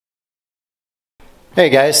Hey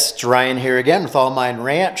guys, it's Ryan here again with All Mine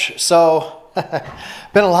Ranch. So,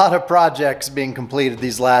 been a lot of projects being completed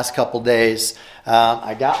these last couple days.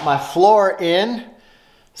 I got my floor in,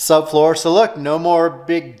 subfloor. So look, no more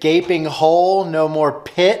big gaping hole, no more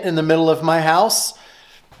pit in the middle of my house.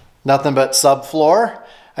 Nothing but subfloor.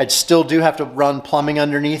 I still do have to run plumbing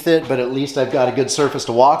underneath it, but at least I've got a good surface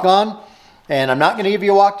to walk on. And I'm not going to give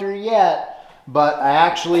you a walkthrough yet, but I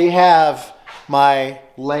actually have my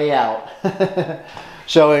layout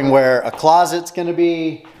showing where a closet's going to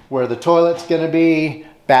be, where the toilet's going to be,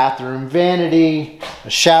 bathroom vanity, a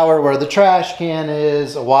shower where the trash can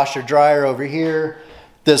is, a washer dryer over here.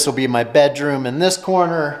 This will be my bedroom in this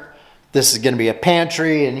corner. This is going to be a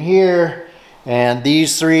pantry in here. And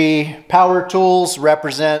these three power tools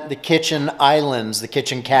represent the kitchen islands, the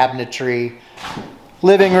kitchen cabinetry.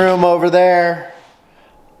 Living room over there,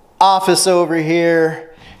 office over here,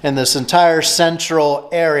 and this entire central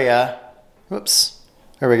area, whoops,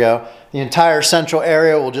 there we go. The entire central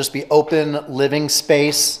area will just be open living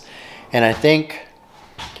space. And I think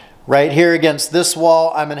right here against this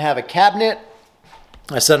wall, I'm gonna have a cabinet.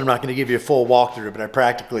 I said I'm not gonna give you a full walkthrough, but I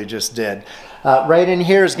practically just did. Right in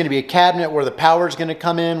here is gonna be a cabinet where the power is gonna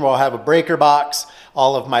come in, where I'll have a breaker box,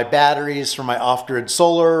 all of my batteries from my off-grid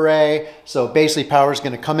solar array. So basically power is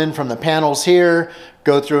gonna come in from the panels here,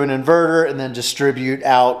 go through an inverter, and then distribute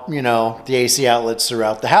out, you know, the AC outlets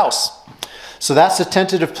throughout the house. So that's the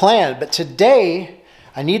tentative plan. But today,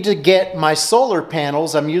 I need to get my solar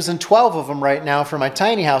panels. I'm using 12 of them right now for my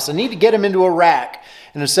tiny house. I need to get them into a rack.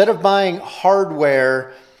 And instead of buying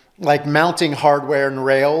hardware, like mounting hardware and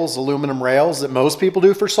rails, aluminum rails that most people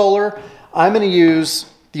do for solar, I'm gonna use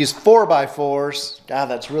these 4x4s. God,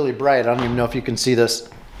 that's really bright. I don't even know if you can see this.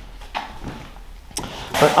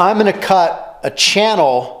 But I'm gonna cut a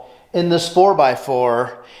channel in this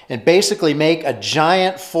 4x4 and basically make a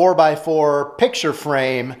giant 4x4 picture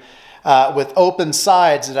frame with open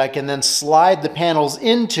sides that I can then slide the panels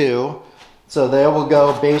into. So they will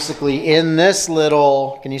go basically in this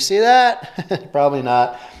little, can you see that? Probably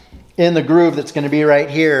not. In the groove that's gonna be right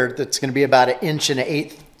here, that's gonna be about 1.1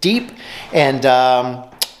 1/8 deep.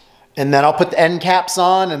 And then I'll put the end caps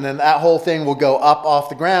on, and then that whole thing will go up off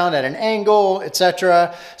the ground at an angle,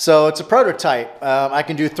 etc. So it's a prototype. I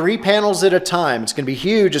can do 3 panels at a time. It's going to be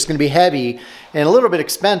huge, it's going to be heavy, and a little bit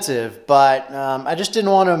expensive, but I just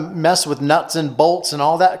didn't want to mess with nuts and bolts and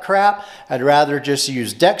all that crap. I'd rather just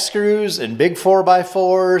use deck screws and big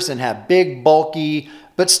 4x4s and have big, bulky,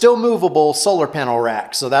 but still movable solar panel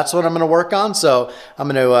racks. So that's what I'm going to work on. So I'm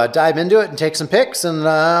going to dive into it and take some pics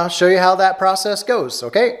and show you how that process goes,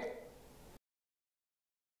 okay?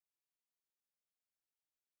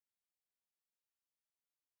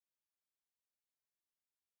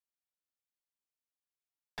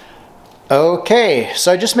 Okay,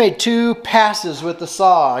 so I just made 2 passes with the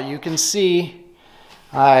saw. You can see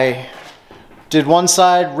I did one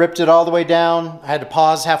side, ripped it all the way down. I had to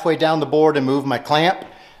pause halfway down the board and move my clamp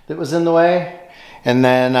that was in the way. And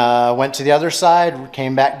then went to the other side,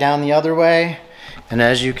 came back down the other way. And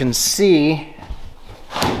as you can see,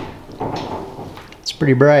 it's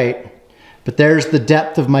pretty bright. But there's the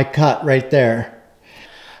depth of my cut right there.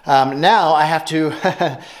 Now I have to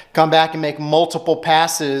come back and make multiple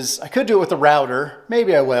passes. I could do it with a router,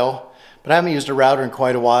 maybe I will, but I haven't used a router in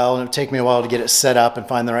quite a while and it'll take me a while to get it set up and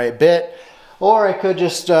find the right bit. Or I could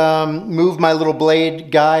just move my little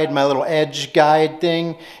blade guide, my little edge guide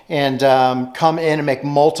thing, and come in and make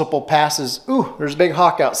multiple passes. Ooh, there's a big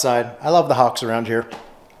hawk outside. I love the hawks around here.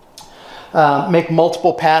 Make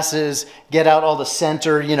multiple passes, get out all the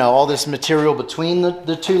center, you know, all this material between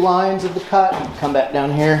the 2 lines of the cut. Come back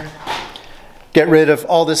down here, get rid of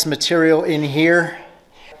all this material in here,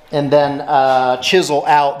 and then chisel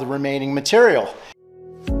out the remaining material.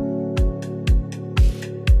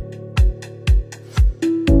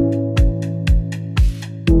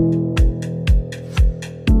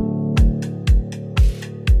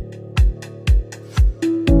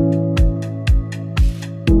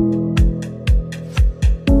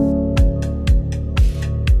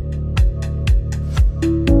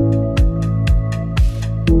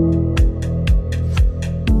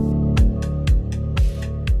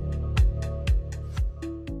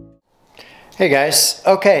 Hey guys,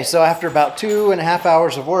 okay, so after about 2.5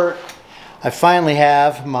 hours of work, I finally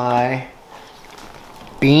have my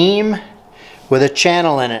beam with a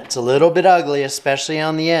channel in it. It's a little bit ugly, especially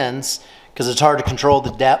on the ends, because it's hard to control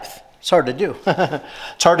the depth. It's hard to do.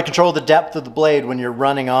 It's hard to control the depth of the blade when you're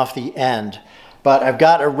running off the end. But I've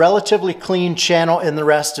got a relatively clean channel in the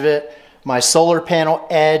rest of it. My solar panel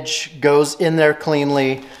edge goes in there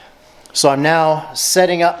cleanly. So I'm now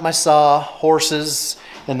setting up my saw horses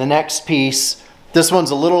in the next piece This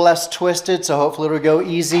one's a little less twisted, so hopefully it'll go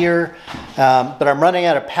easier. But I'm running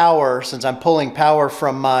out of power since I'm pulling power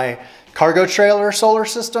from my cargo trailer solar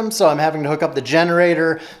system. So I'm having to hook up the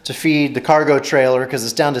generator to feed the cargo trailer because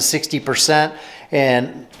it's down to 60%.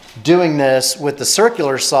 And doing this with the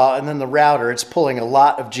circular saw and then the router, it's pulling a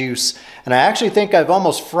lot of juice. And I actually think I've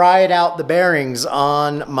almost fried out the bearings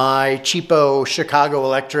on my cheapo Chicago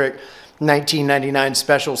Electric 1999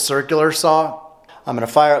 special circular saw. I'm gonna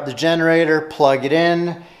fire up the generator, plug it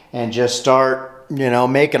in, and just start, you know,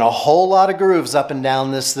 making a whole lot of grooves up and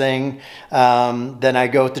down this thing. Then I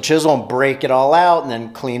go with the chisel and break it all out and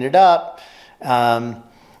then clean it up.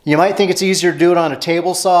 You might think it's easier to do it on a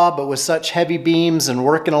table saw, but with such heavy beams and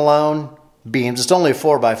working alone, it's only a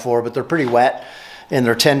 4x4, but they're pretty wet and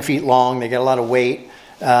they're 10 feet long. They get a lot of weight.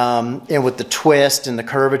 And with the twist and the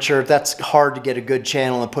curvature, that's hard to get a good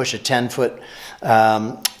channel and push a 10-foot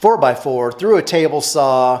 4x4 through a table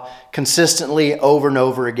saw consistently over and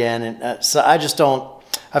over again. And so I just don't,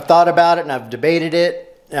 I've thought about it and I've debated it.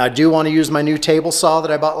 I do want to use my new table saw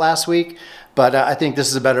that I bought last week, but I think this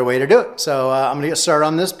is a better way to do it. So I'm going to get started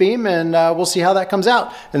on this beam and we'll see how that comes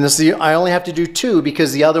out. And this is I only have to do 2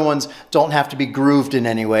 because the other ones don't have to be grooved in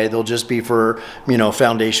any way. They'll just be for, you know,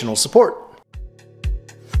 foundational support.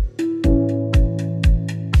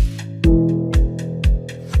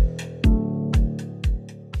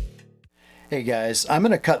 Hey guys, I'm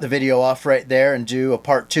going to cut the video off right there and do a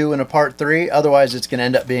part 2 and a part 3. Otherwise, it's going to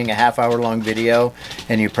end up being a half-hour long video,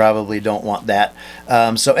 and you probably don't want that.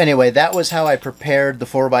 So anyway, that was how I prepared the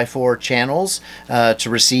 4x4 channels to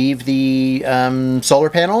receive the solar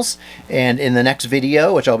panels. And in the next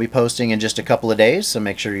video, which I'll be posting in just a couple of days, so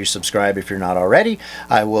make sure you subscribe if you're not already,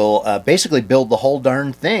 I will basically build the whole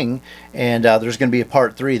darn thing. And there's going to be a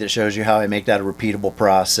part 3 that shows you how I make that a repeatable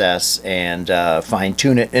process and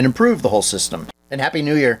fine-tune it and improve the whole system. And Happy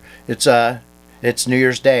New Year. It's New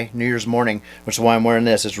Year's Day, New Year's morning, which is why I'm wearing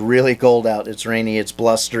this. It's really cold out. It's rainy, it's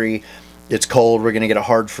blustery, it's cold. We're going to get a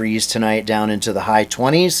hard freeze tonight down into the high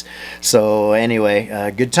 20s. So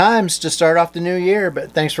anyway, good times to start off the new year.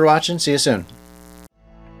 But thanks for watching. See you soon.